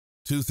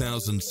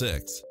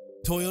2006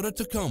 Toyota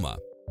Tacoma.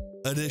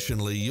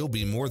 Additionally, you'll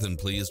be more than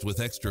pleased with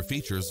extra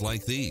features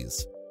like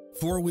these: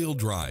 four-wheel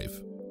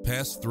drive,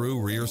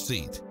 pass-through rear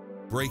seat,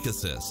 brake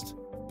assist,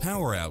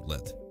 power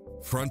outlet,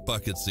 front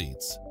bucket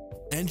seats,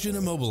 engine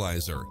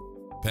immobilizer,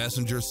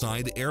 passenger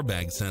side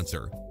airbag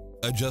sensor,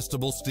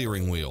 adjustable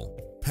steering wheel,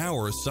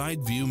 power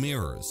side view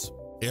mirrors,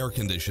 air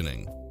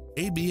conditioning,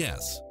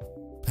 ABS,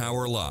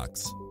 power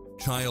locks,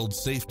 child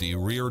safety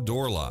rear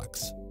door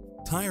locks,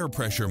 tire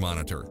pressure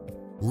monitor,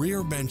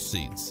 rear bench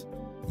seats,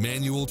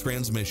 manual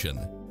transmission,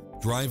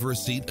 driver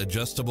seat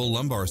adjustable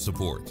lumbar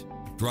support,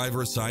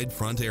 driver side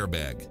front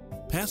airbag,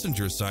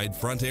 passenger side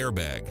front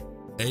airbag,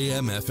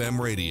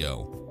 AM/FM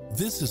radio.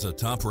 This is a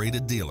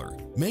top-rated dealer.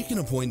 Make an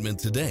appointment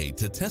today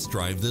to test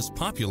drive this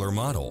popular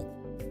model.